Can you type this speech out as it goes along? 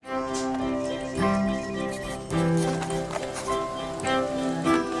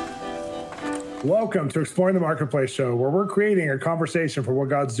Welcome to Exploring the Marketplace show, where we're creating a conversation for what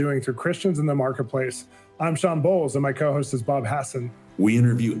God's doing through Christians in the marketplace. I'm Sean Bowles, and my co-host is Bob Hassan. We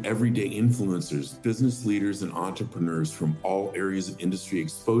interview everyday influencers, business leaders, and entrepreneurs from all areas of industry,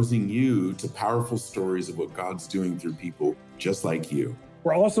 exposing you to powerful stories of what God's doing through people just like you.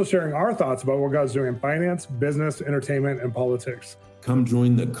 We're also sharing our thoughts about what God's doing in finance, business, entertainment, and politics. Come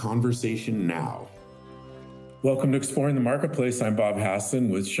join the conversation now. Welcome to Exploring the Marketplace. I'm Bob Hassan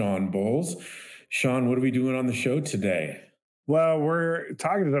with Sean Bowles. Sean, what are we doing on the show today? Well, we're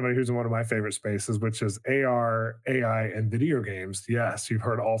talking to somebody who's in one of my favorite spaces, which is AR, AI, and video games. Yes, you've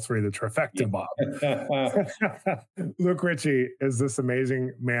heard all three of the trifecta, Bob. Luke Richey is this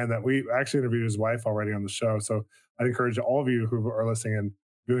amazing man that we actually interviewed his wife already on the show. So I'd encourage all of you who are listening and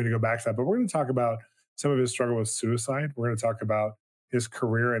going to go back to that. But we're going to talk about some of his struggle with suicide. We're going to talk about his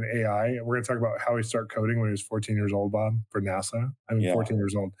career in AI. We're going to talk about how he started coding when he was 14 years old, Bob, for NASA. 14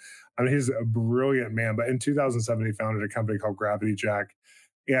 years old. I mean, he's a brilliant man. But in 2007, he founded a company called Gravity Jack.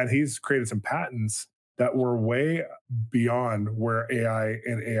 And he's created some patents that were way beyond where AI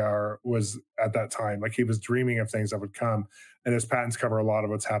and AR was at that time. Like, he was dreaming of things that would come. And his patents cover a lot of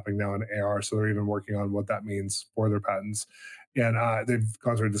what's happening now in AR. So they're even working on what that means for their patents. And they've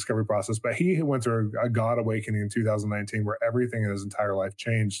gone through a discovery process. But he went through a God awakening in 2019 where everything in his entire life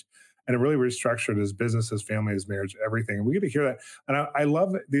changed. And it really restructured his business, his family, his marriage, everything. And we get to hear that. And I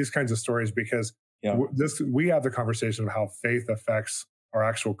love these kinds of stories because we have the conversation of how faith affects our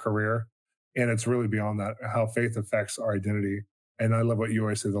actual career. And it's really beyond that, how faith affects our identity. And I love what you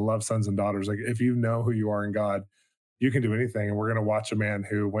always say, the love sons and daughters. Like, if you know who you are in God, you can do anything. And we're going to watch a man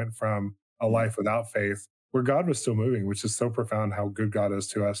who went from a life without faith, where God was still moving, which is so profound how good God is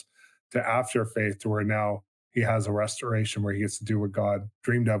to us, to after faith, to where now he has a restoration where he gets to do what God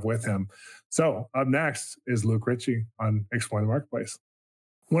dreamed of with him. So up next is Luke Richey on Exploring the Marketplace.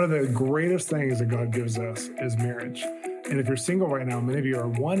 One of the greatest things that God gives us is marriage. And if you're single right now, many of you are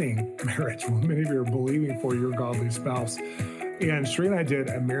wanting marriage. Many of you are believing for your godly spouse. And Sheree and I did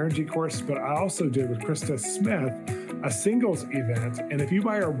a marriage course, but I also did with Krista Smith a singles event. And if you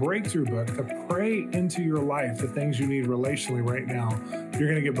buy our breakthrough book to pray into your life the things you need relationally right now, you're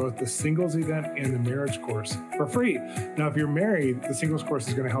going to get both the singles event and the marriage course for free. Now, if you're married, the singles course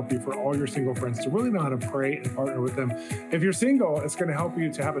is going to help you for all your single friends to really know how to pray and partner with them. If you're single, it's going to help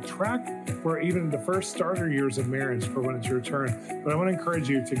you to have a track for even the first starter years of marriage for when it's your turn. But I want to encourage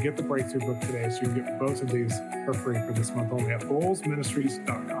you to get the breakthrough book today so you can get both of these for free for this month only at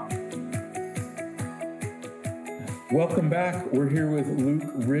bowlesministries.com. Welcome back. We're here with Luke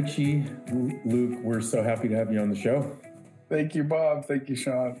Richey. Luke, we're so happy to have you on the show. Thank you, Bob. Thank you,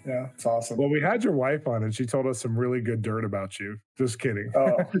 Sean. Yeah, it's awesome. Well, we had your wife on, and she told us some really good dirt about you. Just kidding.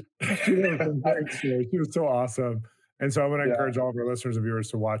 Oh. She was so awesome. And so I want to encourage all of our listeners and viewers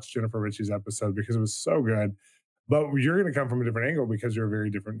to watch Jennifer Richey's episode because it was so good. But you're going to come from a different angle because you're a very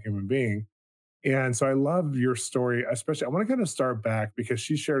different human being. And so I love your story, especially. I want to kind of start back because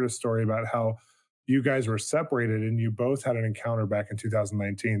she shared a story about how you guys were separated and you both had an encounter back in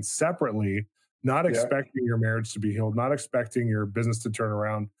 2019 separately, not expecting your marriage to be healed, not expecting your business to turn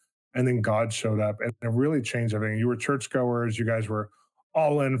around. And then God showed up and it really changed everything. You were churchgoers. You guys were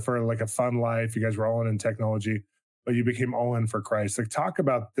all in for like a fun life. You guys were all in technology, but you became all in for Christ. Like, talk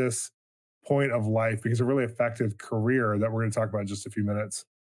about this point of life because it really affected career that we're going to talk about in just a few minutes.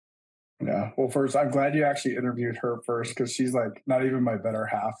 Yeah. Well, first, I'm glad you actually interviewed her first because she's like not even my better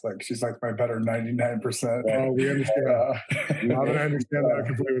half. Like, she's like my better 99%. Oh, we understand. Love and I understand that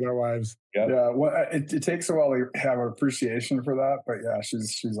completely with our wives. Yep. Yeah. Well, it takes a while to have an appreciation for that, but yeah,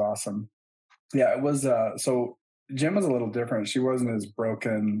 she's awesome. Yeah. It was. So Jen was a little different. She wasn't as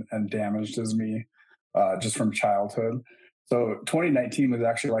broken and damaged as me, just from childhood. So 2019 was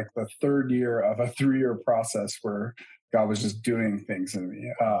actually like the third year of a 3-year process where God was just doing things in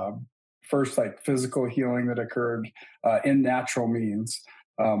me. First, like physical healing that occurred in natural means.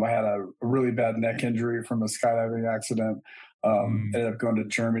 I had a really bad neck injury from a skydiving accident. Ended up going to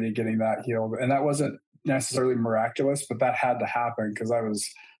Germany, getting that healed. And that wasn't necessarily miraculous, but that had to happen because I was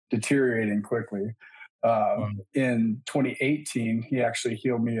deteriorating quickly. In 2018, he actually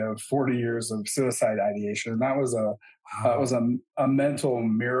healed me of 40 years of suicide ideation. And that was a mental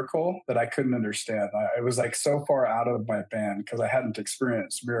miracle that I couldn't understand. I was like so far out of my band because I hadn't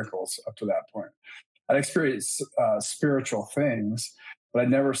experienced miracles up to that point. I'd experienced spiritual things, but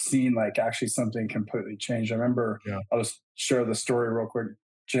I'd never seen like actually something completely change. I remember, I'll just share the story real quick.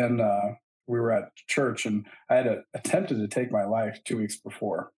 Jen, we were at church and I had attempted to take my life 2 weeks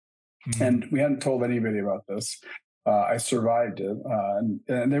before. And we hadn't told anybody about this. I survived it,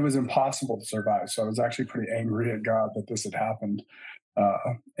 and it was impossible to survive. So I was actually pretty angry at God that this had happened.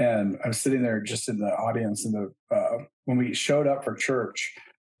 And I was sitting there just in the audience, and when we showed up for church,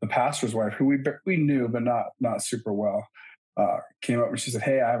 the pastor's wife, who we knew but not super well, came up and she said,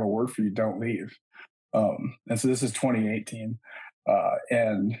 "Hey, I have a word for you. Don't leave." And so this is 2018.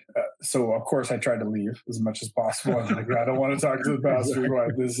 So of course I tried to leave as much as possible. I'm like, I don't want to talk to the pastor's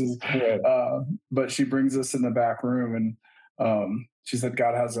wife. This is, but she brings us in the back room, and she said,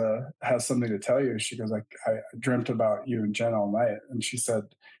 God has something to tell you. She goes, I dreamt about you and Jen all night. And she said,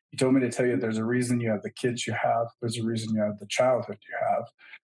 he told me to tell you there's a reason you have the kids you have. There's a reason you have the childhood you have.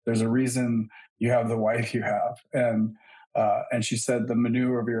 There's a reason you have the wife you have. And she said, the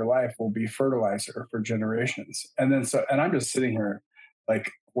manure of your life will be fertilizer for generations. And I'm just sitting here like,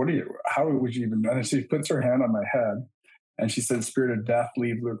 how would you even, and she puts her hand on my head and she said, spirit of death,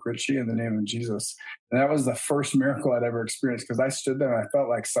 leave Luke Richey in the name of Jesus. And that was the first miracle I'd ever experienced, because I stood there and I felt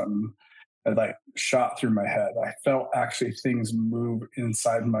like something had like shot through my head. I felt actually things move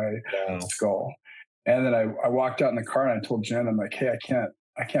inside my skull. And then I walked out in the car and I told Jen, I'm like, hey,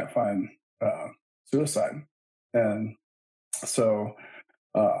 I can't find suicide. And so,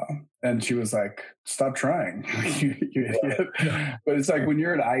 and she was like, stop trying, you idiot. But it's like when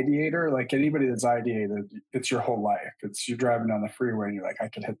you're an ideator, like anybody that's ideated, it's your whole life. It's you're driving down the freeway and you're like, I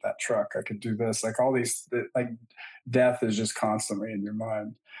could hit that truck. I could do this. Like all these, like death is just constantly in your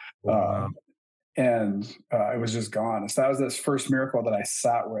mind. Wow. And it was just gone. So that was this first miracle that I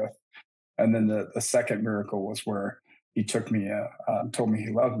sat with. And then the second miracle was where he took me, told me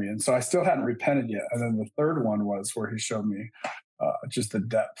he loved me. And so I still hadn't repented yet. And then the third one was where he showed me just the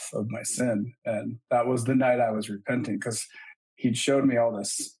depth of my sin. And that was the night I was repenting, because he'd showed me all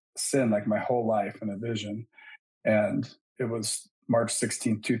this sin, like my whole life in a vision. And it was March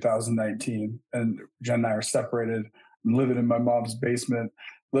 16th, 2019. And Jen and I are separated. I'm living in my mom's basement.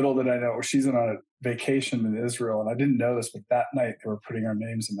 Little did I know, she's on a vacation in Israel. And I didn't know this, but that night they were putting our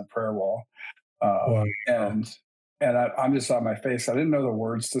names in the prayer wall. Wow. And I'm just on my face. I didn't know the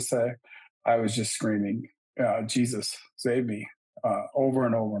words to say. I was just screaming, Jesus, save me, over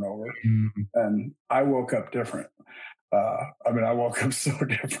and over and over. Mm-hmm. And I woke up different. I woke up so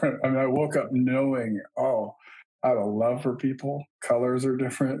different. I woke up knowing, I have a love for people. Colors are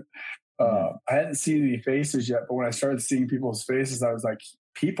different. I hadn't seen any faces yet, but when I started seeing people's faces, I was like,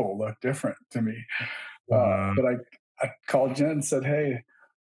 people look different to me. Wow. But I called Jen and said, hey,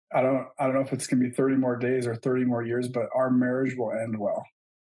 I don't know if it's going to be 30 more days or 30 more years, but our marriage will end well.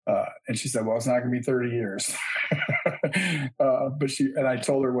 And she said, well, it's not going to be 30 years. And I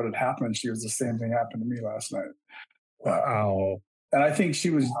told her what had happened. She was, the same thing happened to me last night. Wow. And I think she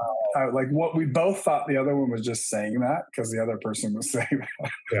was like, what we both thought the other one was just saying that because the other person was saying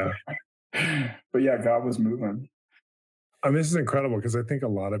that. Yeah. But yeah, God was moving. This is incredible, because I think a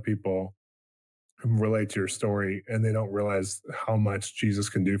lot of people relate to your story and they don't realize how much Jesus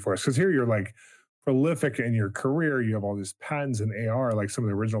can do for us. Because here you're like prolific in your career. You have all these patents in AR, like some of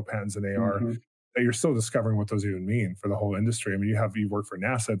the original patents in AR, mm-hmm. that you're still discovering what those even mean for the whole industry. You worked for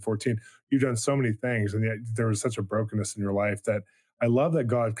NASA at 14. You've done so many things, and yet there was such a brokenness in your life that I love that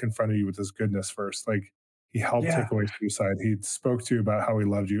God confronted you with his goodness first. Like he helped take away suicide. He spoke to you about how he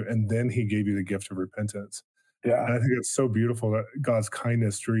loved you, and then he gave you the gift of repentance. Yeah. And I think it's so beautiful that God's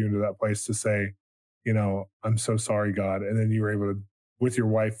kindness drew you into that place to say, I'm so sorry, God. And then you were able to, with your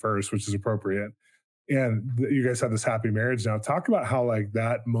wife first, which is appropriate. And you guys have this happy marriage now. Talk about how like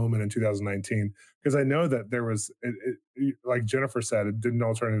that moment in 2019, because I know that there was, like Jennifer said, it didn't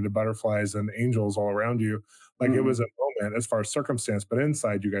all turn into butterflies and angels all around you. Like mm-hmm. It was a moment as far as circumstance, but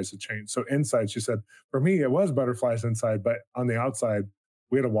inside you guys had changed. So inside, she said, for me, it was butterflies inside, but on the outside,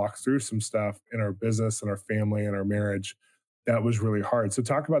 we had to walk through some stuff in our business and our family and our marriage that was really hard. So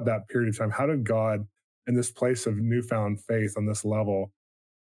talk about that period of time. How did God, in this place of newfound faith on this level,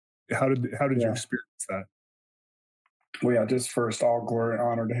 how did you experience that? Well, yeah, just first, all glory and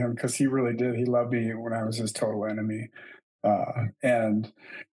honor to him, because he really did. He loved me when I was his total enemy. And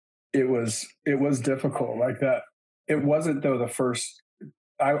it was difficult like that. It wasn't though the first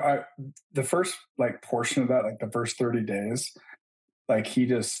like portion of that, like the first 30 days, like he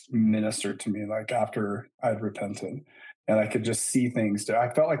just ministered to me, like after I'd repented, and I could just see things. I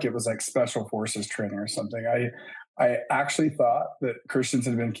felt like it was like special forces training or something. I actually thought that Christians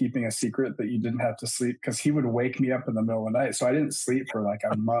had been keeping a secret that you didn't have to sleep, because he would wake me up in the middle of the night. So I didn't sleep for like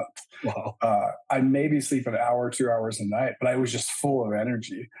a month. Wow. I maybe sleep an hour, 2 hours a night, but I was just full of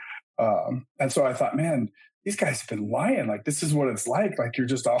energy. And so I thought, man, these guys have been lying. Like, this is what it's like. Like, you're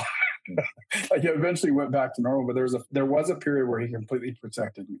just all like, it eventually went back to normal, but there was a period where he completely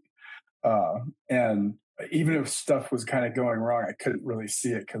protected me. And even if stuff was kind of going wrong, I couldn't really see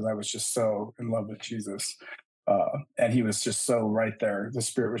it because I was just so in love with Jesus. And he was just so right there. The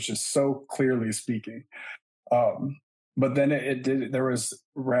Spirit was just so clearly speaking. But then it did. There was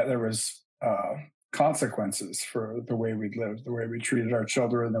consequences for the way we lived, the way we treated our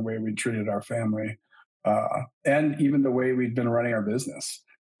children, the way we treated our family, and even the way we'd been running our business,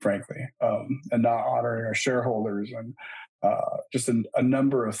 frankly, and not honoring our shareholders and just a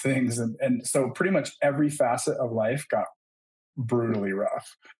number of things. And so pretty much every facet of life got brutally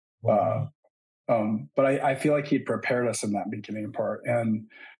rough. Wow. But I feel like he prepared us in that beginning part. And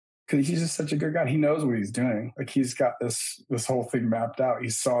because he's just such a good God. He knows what he's doing. Like he's got this whole thing mapped out.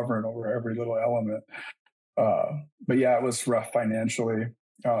 He's sovereign over every little element. But yeah, it was rough financially.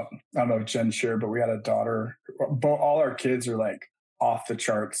 I don't know if Jen shared, but we had a daughter. All our kids are like off the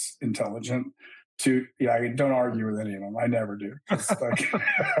charts intelligent. I don't argue with any of them. I never do. Like,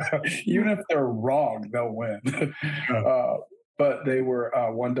 even if they're wrong, they'll win. But they were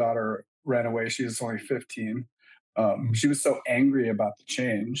one daughter ran away. She was only 15. She was so angry about the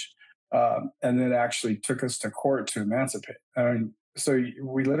change, and then actually took us to court to emancipate. I mean, so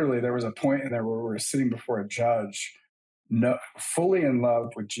there was a point in there where we were sitting before a judge, fully in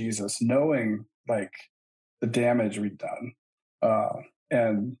love with Jesus, knowing like the damage we'd done,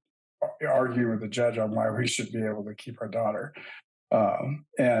 and argue with the judge on why we should be able to keep our daughter.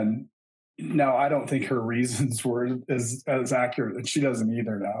 And now I don't think her reasons were as accurate, and she doesn't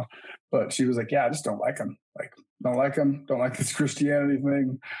either now. But she was like, "Yeah, I just don't like him. Like, don't like him. Don't like this Christianity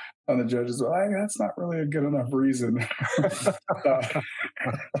thing." And the judge is like, "That's not really a good enough reason."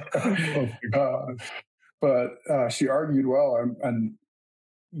 But she argued well, and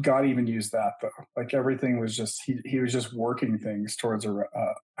God even used that though. Like everything was just he was just working things towards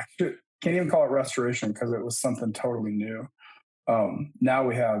I can't even call it restoration because it was something totally new. Now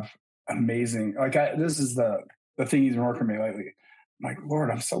we have amazing. This is the thing he's been working me lately. I'm like, Lord,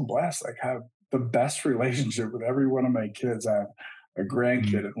 I'm so blessed. Like I have the best relationship with every one of my kids. I have a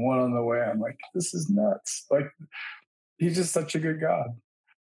grandkid and one on the way. I'm like, this is nuts. Like he's just such a good God.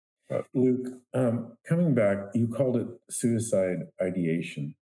 Luke, coming back, you called it suicide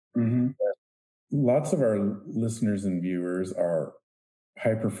ideation. Mm-hmm. Lots of our listeners and viewers are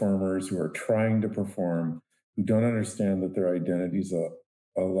high performers who are trying to perform, who don't understand that their identity is a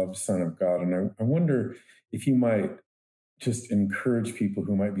loved son of God. And I wonder if you might just encourage people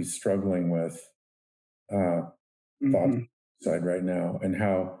who might be struggling with thoughts of suicide right now, and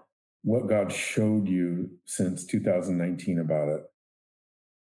what God showed you since 2019 about it.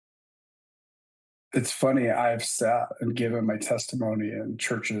 It's funny. I've sat and given my testimony in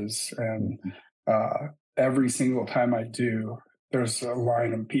churches, and every single time I do, there's a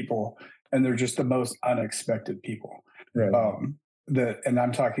line of people, and they're just the most unexpected people. Right. And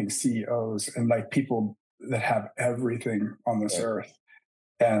I'm talking CEOs and like people that have everything on this earth,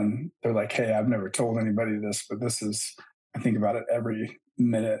 and they're like, "Hey, I've never told anybody this, but this is." I think about it every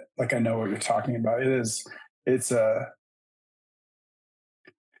minute. Like I know what you're talking about. It's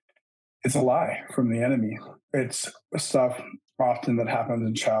a lie from the enemy. It's stuff often that happens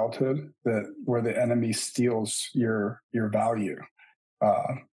in childhood where the enemy steals your value.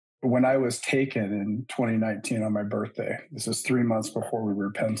 When I was taken in 2019 on my birthday, this is 3 months before we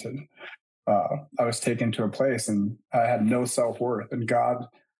repented. I was taken to a place and I had no self-worth, and God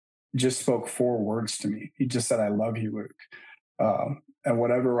just spoke 4 words to me. He just said, "I love you, Luke." And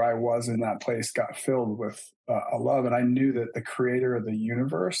whatever I was in that place got filled with a love. And I knew that the creator of the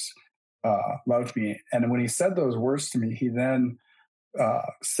universe loved me. And when he said those words to me, he then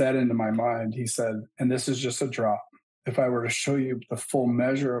said into my mind, he said, "And this is just a drop. If I were to show you the full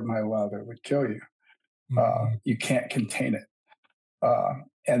measure of my love, it would kill you. You can't contain it."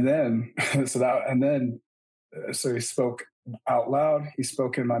 And then, so he spoke out loud, he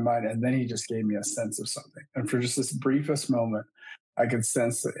spoke in my mind, and then he just gave me a sense of something. And for just this briefest moment, I could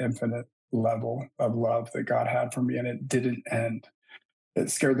sense the infinite level of love that God had for me, and it didn't end. It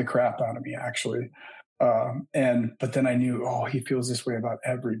scared the crap out of me, actually. But then I knew, he feels this way about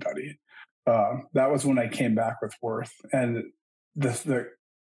everybody. That was when I came back with worth. And the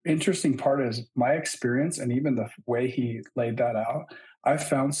interesting part is my experience, and even the way he laid that out, I've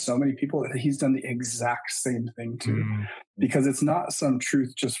found so many people that he's done the exact same thing to, because it's not some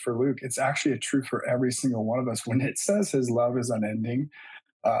truth just for Luke. It's actually a truth for every single one of us. When it says his love is unending,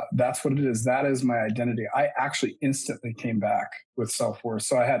 that's what it is. That is my identity. I actually instantly came back with self-worth.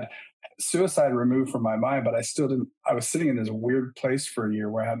 So I had suicide removed from my mind, but I still didn't. I was sitting in this weird place for a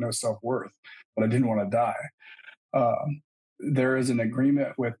year where I had no self-worth, but I didn't want to die. There is an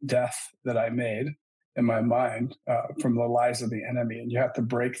agreement with death that I made in my mind from the lies of the enemy, and you have to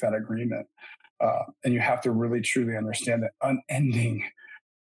break that agreement. And you have to really truly understand that unending,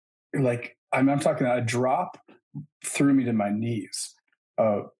 like I'm talking a drop threw me to my knees,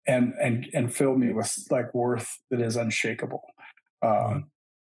 and filled me with like worth that is unshakable. Yeah.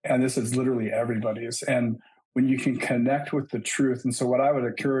 And this is literally everybody's. And when you can connect with the truth, and so what I would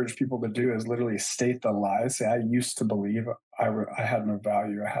encourage people to do is literally state the lies. Say, I used to believe I had no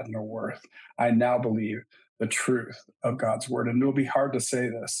value, I had no worth. I now believe the truth of God's word. And it'll be hard to say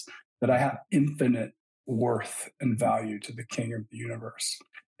this, that I have infinite worth and value to the King of the universe.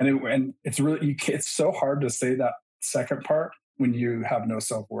 And it's really, it's so hard to say that second part when you have no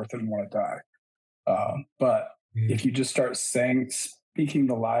self-worth and want to die. But if you just start speaking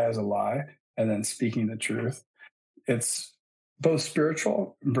the lie as a lie and then speaking the truth, it's both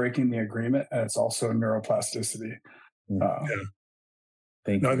spiritual, breaking the agreement, and it's also neuroplasticity. Yeah.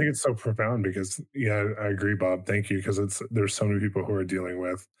 Thank No, I you. think it's so profound because, yeah, I agree, Bob. Thank you. Because there's so many people who are dealing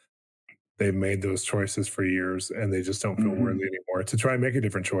with, they've made those choices for years and they just don't feel worthy anymore to try and make a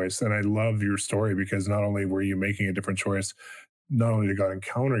different choice. And I love your story because not only were you making a different choice, not only did God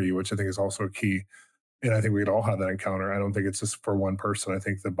encounter you, which I think is also key, and I think we'd all have that encounter. I don't think it's just for one person. I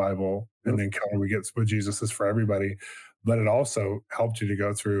think the Bible and the encounter we get with Jesus is for everybody. But it also helped you to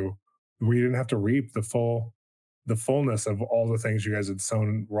go through where you didn't have to reap the fullness of all the things you guys had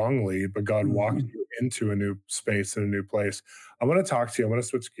sown wrongly, but God walked you into a new space and a new place. I want to talk to you. I want to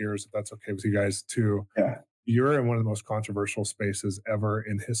switch gears, if that's okay with you guys, too. Yeah. You're in one of the most controversial spaces ever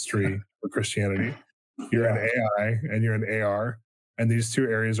in history for Christianity. You're in AI and you're in AR. And these two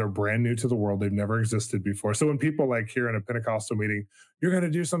areas are brand new to the world. They've never existed before. So when people like here in a Pentecostal meeting, you're going to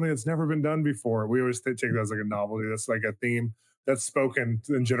do something that's never been done before, we always take that as like a novelty. That's like a theme that's spoken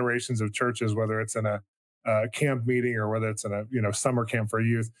in generations of churches, whether it's in a camp meeting or whether it's in a summer camp for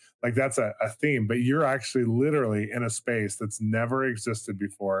youth. Like that's a theme. But you're actually literally in a space that's never existed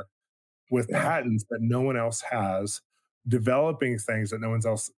before, with patents that no one else has, developing things that no one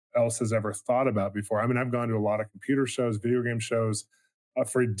else has ever thought about before. I mean, I've gone to a lot of computer shows, video game shows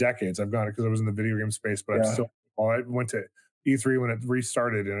for decades. I've gone because I was in the video game space, but I went to E3 when it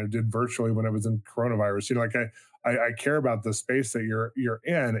restarted, and I did virtually when I was in coronavirus. Like I care about the space that you're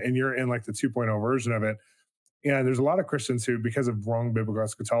in, and you're in like the 2.0 version of it. And there's a lot of Christians who, because of wrong biblical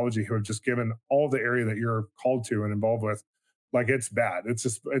eschatology, who have just given all the area that you're called to and involved with, like it's bad. It's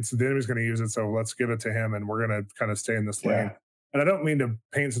the enemy's going to use it, so let's give it to him, and we're going to kind of stay in this lane. And I don't mean to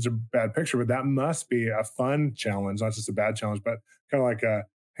paint such a bad picture, but that must be a fun challenge, not just a bad challenge, but kind of like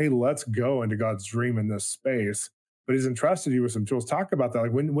hey, let's go into God's dream in this space. But He's entrusted you with some tools. Talk about that.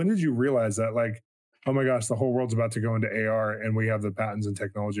 Like when did you realize that? Like, oh my gosh, the whole world's about to go into AR, and we have the patents and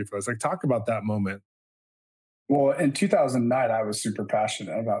technology for this. Like, talk about that moment. Well, in 2009, I was super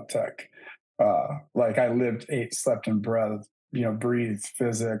passionate about tech. Like I lived, ate, slept, and breathed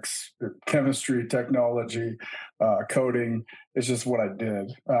physics, chemistry, technology, coding. It's just what I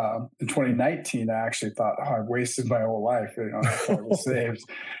did. In 2019, I actually thought, I wasted my whole life. After I was saved,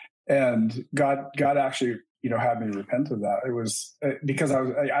 and God actually, had me repent of that. It was because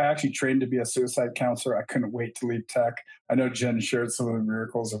I actually trained to be a suicide counselor. I couldn't wait to leave tech. I know Jen shared some of the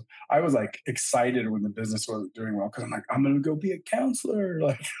miracles of, I was like excited when the business wasn't doing well, because I'm like, I'm going to go be a counselor.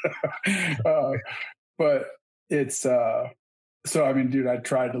 Like, but it's, so, I mean, dude, I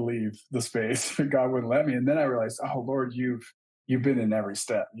tried to leave the space, but God wouldn't let me. And then I realized, oh Lord, you've been in every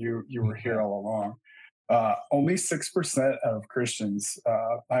step. You were here all along. Only 6% of Christians,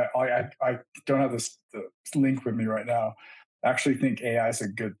 I don't have the link with me right now, actually think AI is a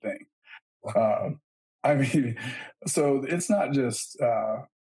good thing. I mean, so it's not just,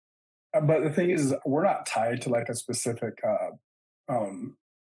 but the thing is, we're not tied to like a specific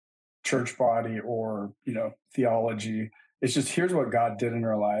church body or, theology. It's just, here's what God did in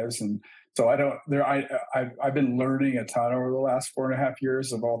our lives. And so I've been learning a ton over the last 4.5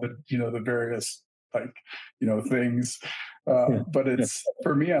 years of all the, the various things. But it's,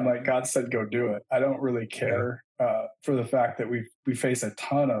 for me, I'm like, God said, go do it. I don't really care for the fact that we face a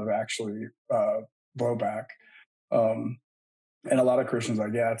ton of actually blowback. And a lot of Christians are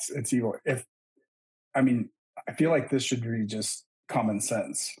like, yeah, it's evil. I feel like this should be just common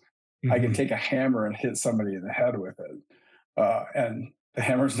sense. I can take a hammer and hit somebody in the head with it. And the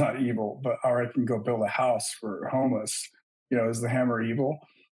hammer's not evil, or I can go build a house for homeless. Is the hammer evil?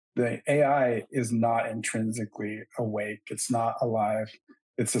 The AI is not intrinsically awake. It's not alive.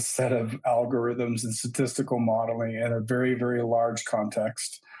 It's a set of algorithms and statistical modeling in a very, very large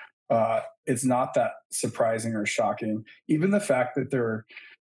context. It's not that surprising or shocking. Even the fact that they're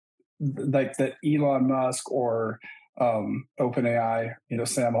like that Elon Musk or OpenAI,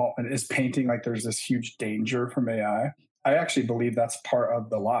 Sam Altman is painting like there's this huge danger from AI. I actually believe that's part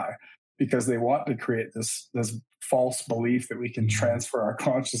of the lie, because they want to create this false belief that we can transfer our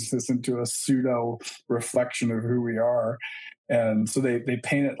consciousness into a pseudo reflection of who we are. And so they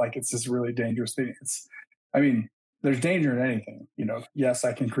paint it like it's this really dangerous thing. There's danger in anything. Yes,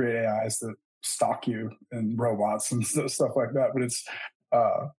 I can create AIs that stalk you and robots and stuff like that, but it's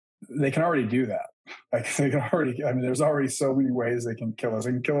they can already do that. Like they can already. There's already so many ways they can kill us.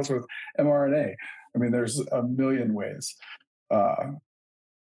 They can kill us with mRNA. There's a million ways.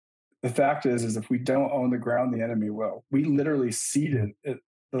 The fact is if we don't own the ground, the enemy will. We literally seeded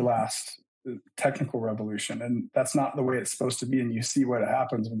the last technical revolution, and that's not the way it's supposed to be. And you see what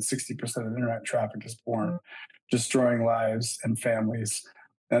happens when 60% of internet traffic is born, destroying lives and families,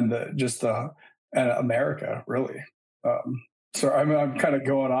 and America really. So I'm kind of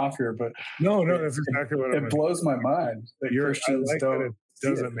going off here, but no, that's exactly what it blows my mind that Christians don't. It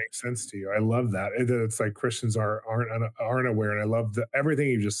doesn't make sense to you. I love that. It's like Christians aren't aware, and I love everything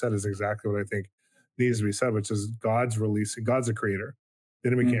you just said is exactly what I think needs to be said, which is God's a creator. The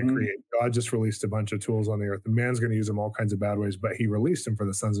enemy can't create. God just released a bunch of tools on the earth. The man's going to use them all kinds of bad ways, but he released them for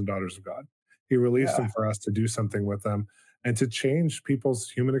the sons and daughters of God. He released them for us to do something with them and to change people's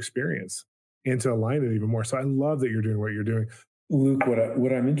human experience and to align it even more. So I love that you're doing what you're doing. Luke,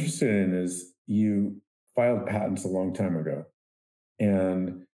 what I'm interested in is you filed patents a long time ago.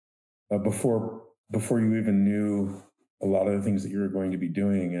 And before you even knew a lot of the things that you were going to be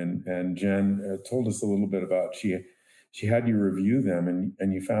doing, and Jen told us a little bit about she had you review them,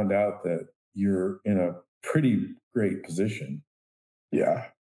 and you found out that you're in a pretty great position. Yeah,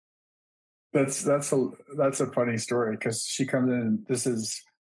 that's a funny story because she comes in. This is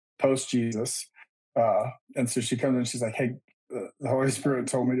post Jesus, and so she comes in. She's like, "Hey, the Holy Spirit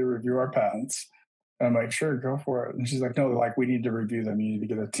told me to review our patents." And I'm like, "Sure, go for it." And she's like, "No, we need to review them. You need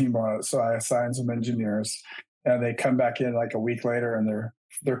to get a team on it." So I assigned some engineers, and they come back in like a week later, and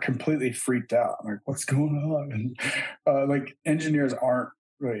they're completely freaked out. I'm like, "What's going on?" And engineers aren't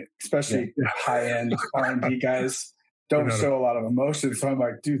really, especially high-end R&D guys, don't show a lot of emotion. So I'm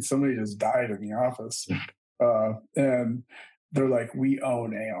like, "Dude, somebody just died in the office," and they're like, "We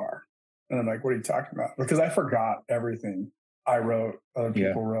own AR," and I'm like, "What are you talking about?" Because I forgot everything I wrote, other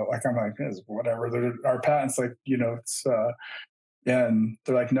people wrote. I'm like, "It's whatever." Our patents, it's. And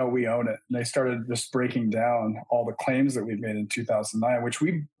they're like, "No, we own it." And they started just breaking down all the claims that we made in 2009, which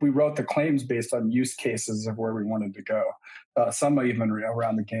we wrote the claims based on use cases of where we wanted to go. Some even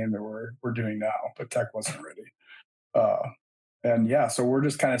around the game that we're doing now, but tech wasn't ready. So we're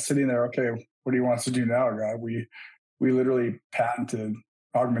just kind of sitting there. Okay, what do you want us to do now, God? We literally patented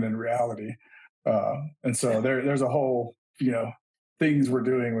augmented reality, and so there's a whole things we're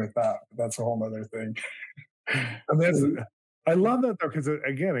doing with that. That's a whole other thing. I love that though, because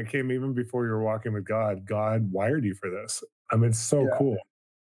again, it came even before you were walking with God. God wired you for this. It's so cool.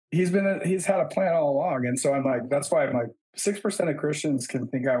 He's had a plan all along, and so I'm like, that's why I'm like, 6% of Christians can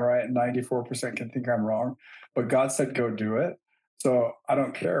think I'm right, and 94% can think I'm wrong, but God said go do it. So I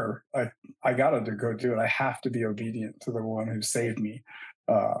don't care. I gotta go do it. I have to be obedient to the one who saved me,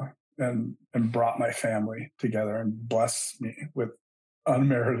 and brought my family together and blessed me with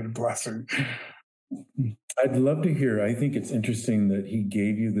unmerited blessing. I'd love to hear. I think it's interesting that he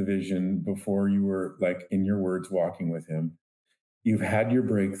gave you the vision before you were, like, in your words, walking with him. You've had your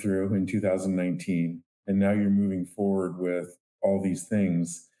breakthrough in 2019, and now you're moving forward with all these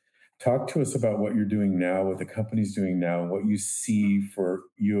things. Talk to us about what you're doing now, what the company's doing now, and what you see for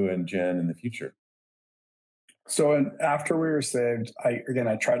you and Jen in the future. So after we were saved, I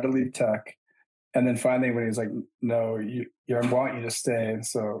tried to leave tech. And then finally, when he was like, "No, I want you to stay." And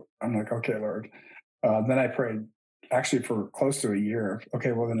so I'm like, "Okay, Lord." Then I prayed actually for close to a year.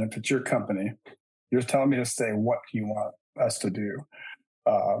 Okay, well, then if it's your company, you're telling me to stay, what do you want us to do?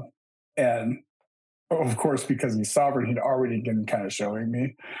 And of course, because he's sovereign, he'd already been kind of showing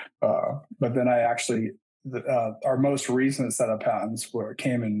me. But then I actually, our most recent set of patents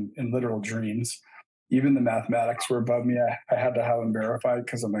came in literal dreams. Even the mathematics were above me. I had to have them verified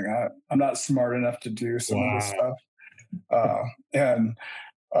because I'm like, I'm not smart enough to do some of this stuff.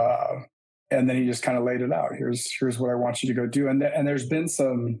 And then he just kind of laid it out. Here's what I want you to go do. And there's been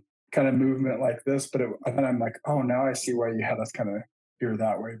some kind of movement like this, but then I'm like, oh, now I see why you had us kind of veer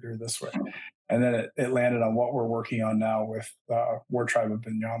that way, veer this way. And then it landed on what we're working on now with War Tribe of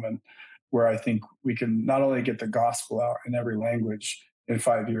Benjamin, where I think we can not only get the gospel out in every language in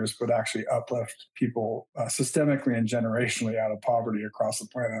 5 years, but actually uplift people systemically and generationally out of poverty across the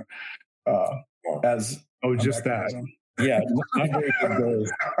planet. Just mechanism. That. Yeah,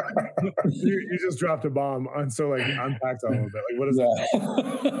 you just dropped a bomb, and so unpack that a little bit. What is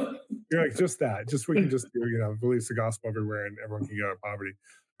that? You're like, just that. Just we can just do, release the gospel everywhere, and everyone can get out of poverty.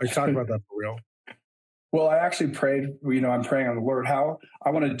 Like, talk about that for real. Well, I actually prayed, I'm praying on the Lord, how I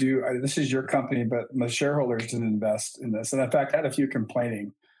want to this is your company, but my shareholders didn't invest in this. And in fact, I had a few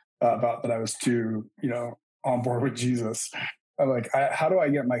complaining about that I was too, on board with Jesus. I'm like, how do I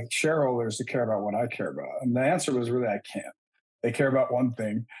get my shareholders to care about what I care about? And the answer was really, I can't. They care about one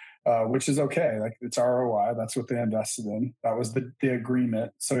thing, which is okay. Like, it's ROI. That's what they invested in. That was the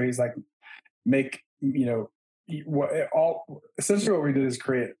agreement. So he's like, essentially what we did is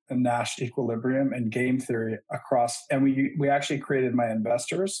create a Nash equilibrium and game theory across, and we actually created my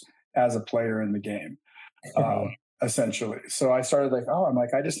investors as a player in the game, essentially. So I started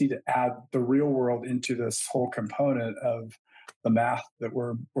I just need to add the real world into this whole component of the math that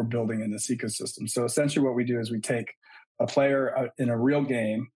we're building in this ecosystem. So essentially what we do is we take a player in a real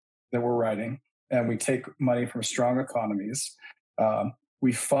game that we're writing, and we take money from strong economies.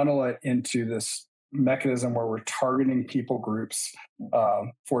 We funnel it into this mechanism where we're targeting people groups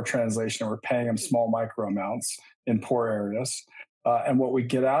for translation. We're paying them small micro amounts in poor areas. And what we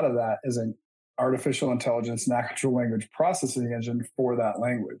get out of that is an artificial intelligence, natural language processing engine for that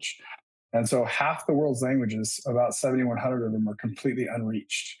language. And so half the world's languages, about 7,100 of them, are completely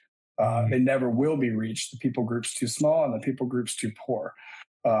unreached. They never will be reached. The people group's too small and the people group's too poor.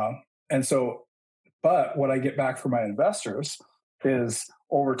 But what I get back from my investors is,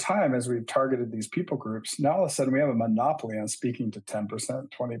 over time, as we've targeted these people groups, now all of a sudden we have a monopoly on speaking to 10%,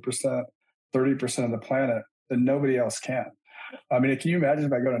 20%, 30% of the planet that nobody else can. I mean, can you imagine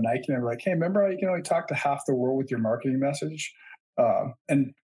if I go to Nike and I'm like, hey, remember how you can only talk to half the world with your marketing message?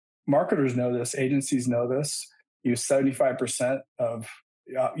 And marketers know this, agencies know this. You get a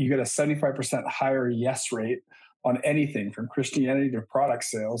 75% higher yes rate on anything from Christianity to product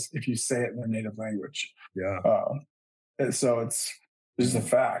sales if you say it in their native language. Yeah. So this is a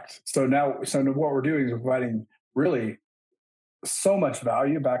fact. So what we're doing is we're providing really so much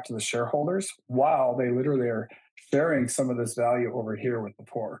value back to the shareholders while they literally are sharing some of this value over here with the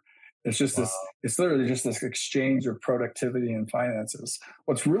poor. It's just it's literally just this exchange of productivity and finances.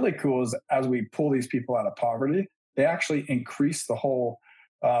 What's really cool is as we pull these people out of poverty, they actually increase the whole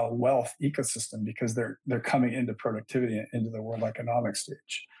wealth ecosystem because they're coming into productivity into the world economic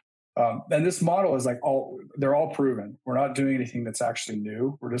stage. And this model is they're all proven. We're not doing anything that's actually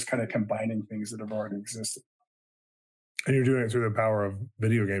new. We're just kind of combining things that have already existed. And you're doing it through the power of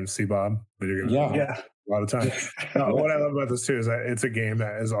video games, Bob. Video games. Yeah. A lot of time. What I love about this too is that it's a game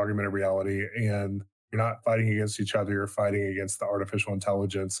that is augmented reality, and you're not fighting against each other. You're fighting against the artificial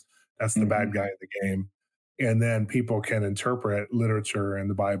intelligence. That's the bad guy in the game. And then people can interpret literature and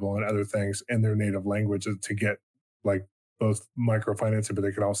the Bible and other things in their native language to get both microfinancing, but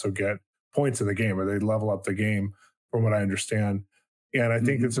they can also get points in the game, or they level up the game, from what I understand. And I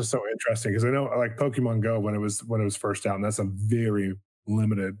think it's just so interesting because I know, like Pokemon Go, when it was first out, and that's a very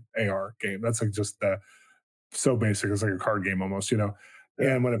limited AR game. That's so basic. It's like a card game almost, Yeah.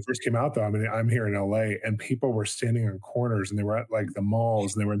 And when it first came out, though, I mean, I'm here in LA, and people were standing on corners, and they were at the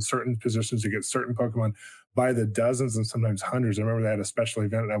malls, and they were in certain positions to get certain Pokemon by the dozens and sometimes hundreds. I remember they had a special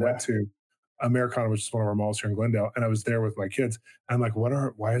event, and I went to Americana, which is one of our malls here in Glendale, and I was there with my kids. And I'm like,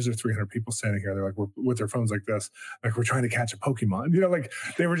 why is there 300 people standing here? They're like, we're with their phones like this, like we're trying to catch a Pokemon.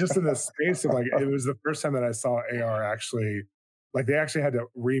 They were just in this space of it was the first time that I saw AR actually, they actually had to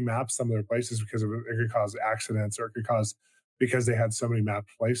remap some of their places because it could cause accidents, or it could cause, because they had so many mapped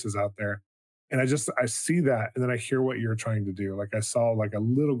places out there. And I see that, and then I hear what you're trying to do. I saw a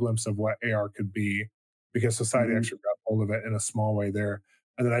little glimpse of what AR could be, because society actually got hold of it in a small way there.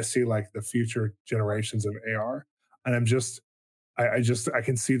 And then I see the future generations of AR, and I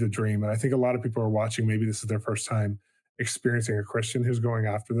can see the dream. And I think a lot of people are watching. Maybe this is their first time experiencing a Christian who's going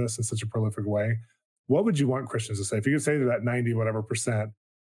after this in such a prolific way. What would you want Christians to say? If you could say to that 90 whatever percent,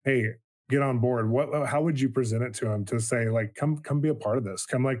 hey, get on board. How would you present it to them to say, come be a part of this?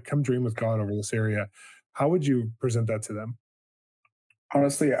 Come dream with God over this area. How would you present that to them?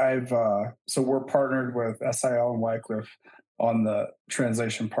 Honestly, so we're partnered with SIL and Wycliffe on the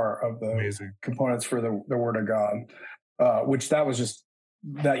translation part of the components for the Word of God, which that was just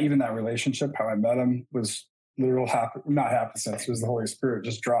even that relationship, how I met him, was literal not happenstance. It was the Holy Spirit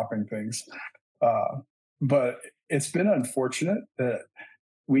just dropping things. But it's been unfortunate that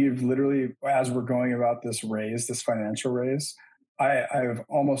we've literally, as we're going about this financial raise, I've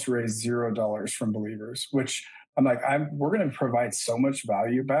almost raised $0 from believers, which I'm like, we're going to provide so much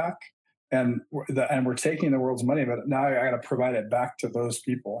value back, and we're taking the world's money, but now I got to provide it back to those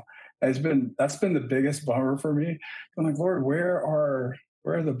people. That's been the biggest bummer for me. I'm like, Lord, where are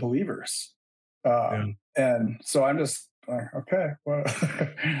the believers? And so I'm just okay. Well,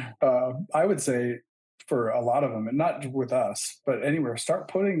 I would say for a lot of them, and not with us, but anywhere. Start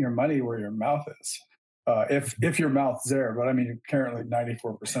putting your money where your mouth is. If your mouth's there, but I mean, currently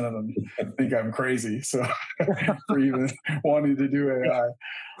 94% of them think I'm crazy. So for even wanting to do AI,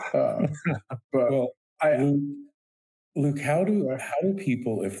 but Well, I Luke, Luke, how do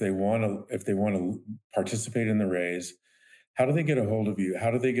people, if they want to participate in the raise, how do they get a hold of you?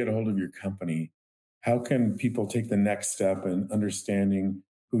 How do they get a hold of your company? How can people take the next step in understanding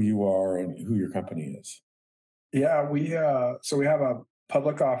who you are and who your company is? Yeah, we have a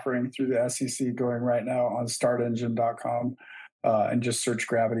public offering through the SEC going right now on startengine.com, and just search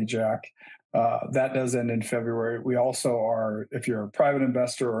Gravity Jack. That does end in February. We also are, if you're a private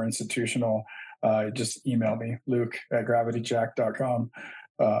investor or institutional, just email me, Luke at gravityjack.com.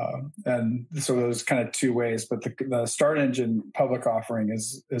 And so those kind of two ways, but the Start Engine public offering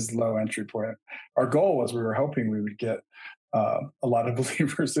is low entry point. Our goal was, we were hoping we would get a lot of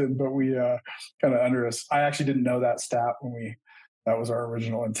believers in, but we kind of under us. I actually didn't know that stat that was our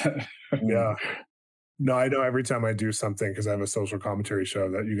original intent. Yeah. No, I know every time I do something, because I have a social commentary show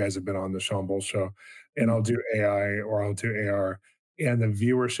that you guys have been on, the Sean Bull show, and I'll do AI or I'll do AR, and the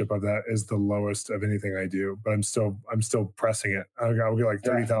viewership of that is the lowest of anything I do. But I'm still pressing it. I'll get like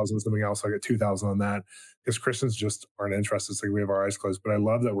 30,000 something else. I'll get 2,000 on that, because Christians just aren't interested. It's like we have our eyes closed. But I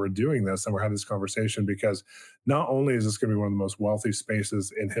love that we're doing this and we're having this conversation, because not only is this going to be one of the most wealthy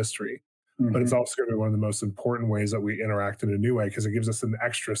spaces in history, but it's also going to be one of the most important ways that we interact in a new way, because it gives us an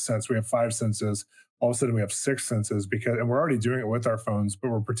extra sense. We have five senses. All of a sudden, we have six senses, and we're already doing it with our phones, but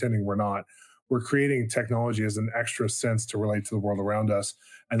we're pretending we're not. We're creating technology as an extra sense to relate to the world around us.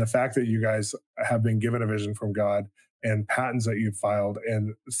 And the fact that you guys have been given a vision from God, and patents that you've filed,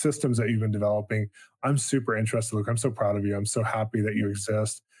 and systems that you've been developing, I'm super interested, Luke. I'm so proud of you. I'm so happy that you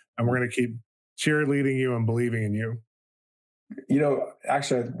exist. And we're going to keep cheerleading you and believing in you.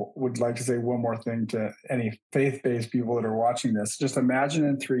 Actually, I would like to say one more thing to any faith-based people that are watching this. Just imagine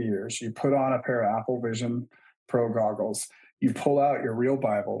in 3 years, you put on a pair of Apple Vision Pro goggles, you pull out your real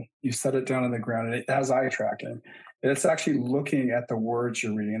Bible, you set it down on the ground, and it has eye tracking. And it's actually looking at the words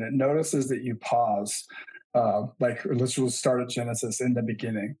you're reading, and it notices that you pause. Let's just start at Genesis, in the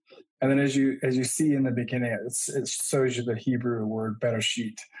beginning, and then as you see in the beginning, it shows you the Hebrew word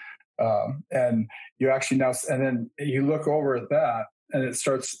bereshit. And you actually now, and then you look over at that, and it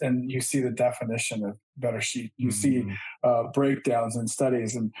starts, and you see the definition of bereshit. You see breakdowns and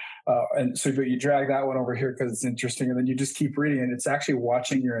studies, and so, but you drag that one over here because it's interesting, and then you just keep reading, and it's actually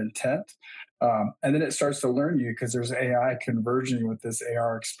watching your intent. And then it starts to learn you, because there's AI converging with this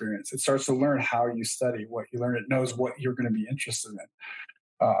AR experience. It starts to learn how you study, what you learn. It knows what you're going to be interested in.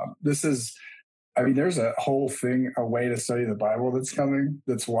 There's a whole thing, a way to study the Bible that's coming,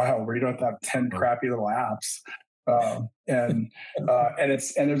 that's wild, where you don't have to have 10 crappy little apps. And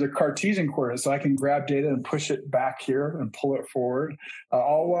there's a Cartesian coordinate, so I can grab data and push it back here and pull it forward,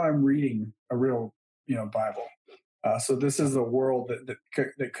 all while I'm reading a real, Bible. So this is a world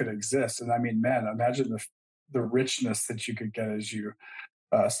that could exist. And I mean, man, imagine the richness that you could get as you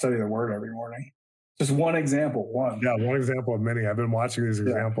study the Word every morning. Just one example. Yeah, one example of many. I've been watching these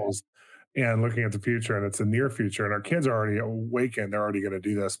examples and looking at the future, and it's a near future, and our kids are already awakened. They're already going to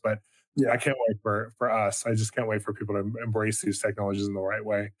do this, but I can't wait for us. I just can't wait for people to embrace these technologies in the right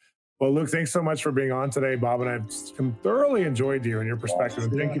way. Well, Luke, thanks so much for being on today. Bob and I have thoroughly enjoyed you and your perspective,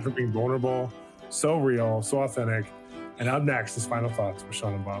 and thank you for being vulnerable, so real, so authentic. And up next is Final Thoughts with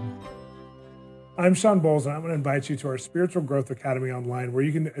Sean and Bob. I'm Sean Bowles, and I'm going to invite you to our Spiritual Growth Academy online, where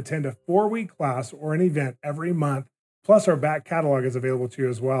you can attend a 4-week class or an event every month. Plus, our back catalog is available to you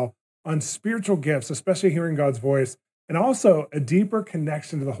as well, on spiritual gifts, especially hearing God's voice, and also a deeper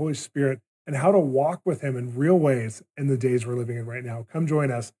connection to the Holy Spirit and how to walk with him in real ways in the days we're living in right now. Come join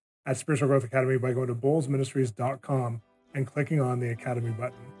us at Spiritual Growth Academy by going to bowlesministries.com and clicking on the Academy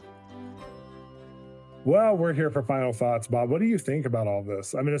button. Well, we're here for Final Thoughts. Bob, what do you think about all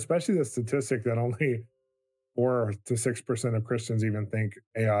this? I mean, especially the statistic that only 4 to 6% of Christians even think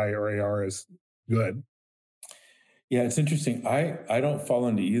AI or AR is good. Yeah, it's interesting. I don't fall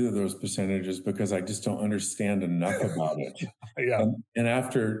into either of those percentages, because I just don't understand enough about it. And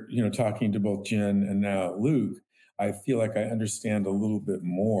after talking to both Jen and now Luke, I feel like I understand a little bit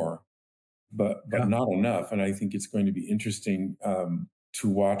more, but not enough. And I think it's going to be interesting to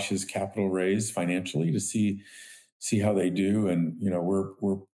watch his capital raise financially, to see how they do. And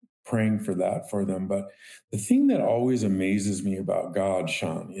we're praying for that for them. But the thing that always amazes me about God,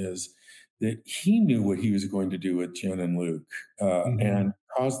 Sean, is that he knew what he was going to do with Jen and Luke, and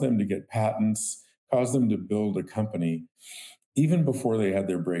caused them to get patents, caused them to build a company even before they had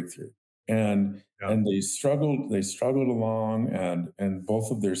their breakthrough. And they struggled along, and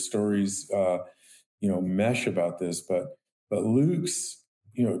both of their stories mesh about this, but Luke's,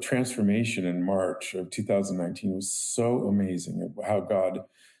 transformation in March of 2019 was so amazing, how God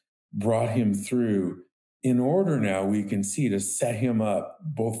brought him through in order now we can see to set him up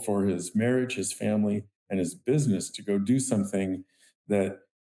both for his marriage, his family, and his business to go do something that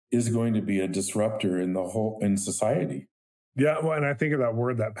is going to be a disruptor in society. Yeah, well, and I think of that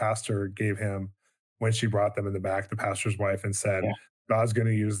word that pastor gave him when she brought them in the back, the pastor's wife, and said, Yeah. God's going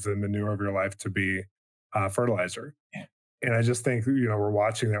to use the manure of your life to be fertilizer. Yeah. And I just think, we're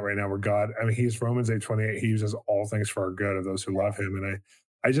watching that right now where God, he's Romans 8:28. He uses all things for our good of those who love him. And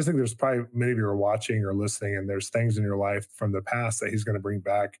I just think there's probably many of you are watching or listening, and there's things in your life from the past that he's going to bring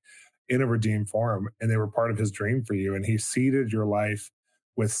back in a redeemed form. And they were part of his dream for you. And he seeded your life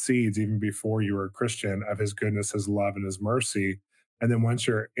with seeds even before you were a Christian of his goodness, his love, and his mercy. And then once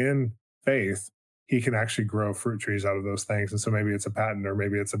you're in faith, he can actually grow fruit trees out of those things. And so maybe it's a patent, or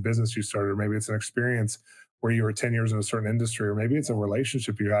maybe it's a business you started, or maybe it's an experience where you were 10 years in a certain industry, or maybe it's a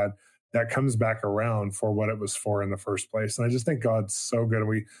relationship you had that comes back around for what it was for in the first place. And I just think God's so good.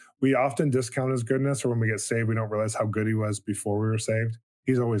 We often discount his goodness, or when we get saved, we don't realize how good he was before we were saved.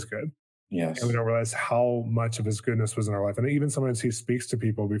 He's always good. Yes. And we don't realize how much of his goodness was in our life. And even sometimes he speaks to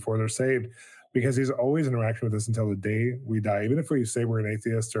people before they're saved, because he's always interacting with us until the day we die. Even if we say we're an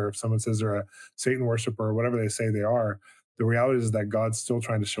atheist, or if someone says they're a Satan worshiper, or whatever they say they are, the reality is that God's still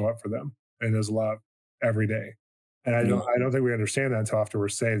trying to show up for them in his love every day. And I don't think we understand that until after we're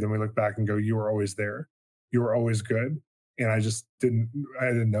saved. And we look back and go, you were always there. You were always good. And I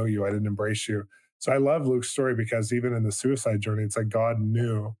didn't know you. I didn't embrace you. So I love Luke's story, because even in the suicide journey, it's like God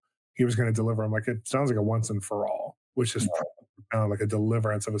knew he was going to deliver him. Like, it sounds like a once and for all, which is like a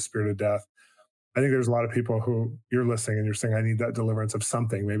deliverance of a spirit of death. I think there's a lot of people who you're listening and you're saying, I need that deliverance of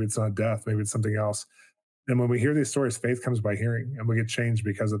something. Maybe it's not death. Maybe it's something else. And when we hear these stories, faith comes by hearing, and we get changed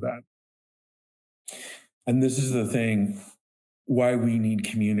because of that. And this is the thing, why we need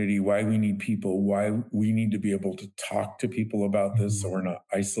community, why we need people, why we need to be able to talk to people about this, so we're not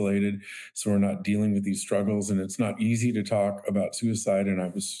isolated, so we're not dealing with these struggles. And it's not easy to talk about suicide. And I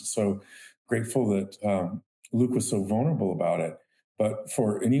was so grateful that Luke was so vulnerable about it. But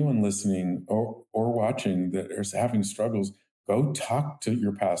for anyone listening or watching that is having struggles, go talk to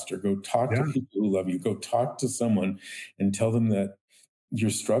your pastor, go talk to people who love you, go talk to someone and tell them that you're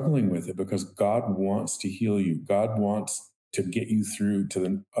struggling with it, because God wants to heal you. God wants to get you through to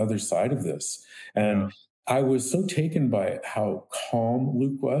the other side of this. And I was so taken by how calm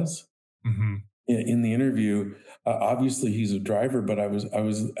Luke was in the interview. Obviously he's a driver, but I was,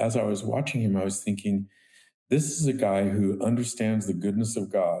 as I was watching him, I was thinking, this is a guy who understands the goodness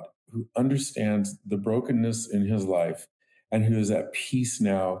of God, who understands the brokenness in his life, and who is at peace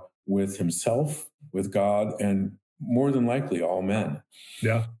now with himself, with God, and more than likely all men.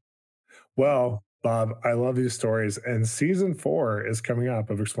 Yeah. Well, Bob, I love these stories. And season 4 is coming up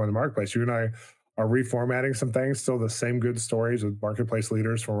of Exploring the Marketplace. You and I are reformatting some things, still the same good stories with marketplace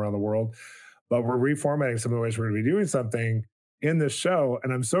leaders from around the world, but we're reformatting some of the ways we're going to be doing something in this show.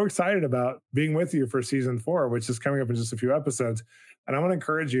 And I'm so excited about being with you for season 4, which is coming up in just a few episodes. And I want to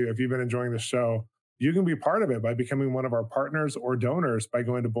encourage you, if you've been enjoying the show, you can be part of it by becoming one of our partners or donors by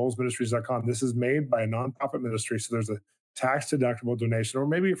going to bowlesministries.com. This is made by a nonprofit ministry, so there's a tax-deductible donation, or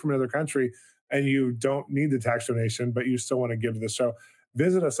maybe you're from another country and you don't need the tax donation, but you still want to give to the show.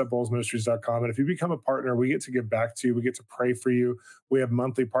 Visit us at bowlesministries.com. And if you become a partner, we get to give back to you. We get to pray for you. We have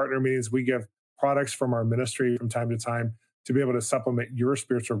monthly partner meetings. We give products from our ministry from time to time to be able to supplement your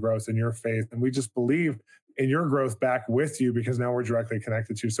spiritual growth and your faith. And we just believe in your growth back with you, because now we're directly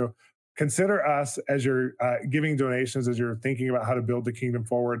connected to you. So consider us as you're giving donations, as you're thinking about how to build the kingdom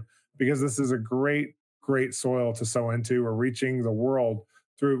forward, because this is a great soil to sow into. We're reaching the world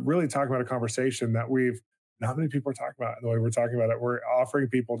through really talking about a conversation that not many people are talking about the way we're talking about it. We're offering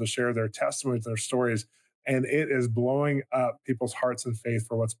people to share their testimonies, their stories, and it is blowing up people's hearts and faith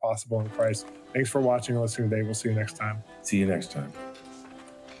for what's possible in Christ. Thanks for watching and listening today. We'll see you next time. See you next time.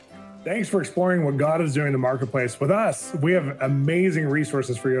 Thanks for exploring what God is doing in the marketplace with us. We have amazing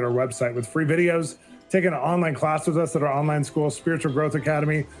resources for you at our website with free videos. Take an online class with us at our online school, Spiritual Growth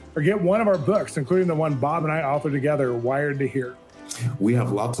Academy, or get one of our books, including the one Bob and I authored together, Wired to Hear. We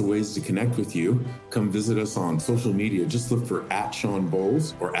have lots of ways to connect with you. Come visit us on social media. Just look for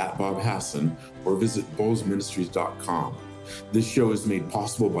 @SeanBowles or @BobHassan, or visit bowlesministries.com. This show is made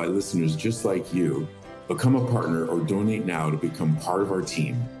possible by listeners just like you. Become a partner or donate now to become part of our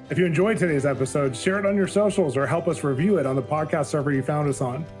team. If you enjoyed today's episode, share it on your socials or help us review it on the podcast server you found us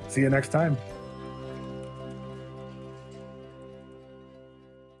on. See you next time.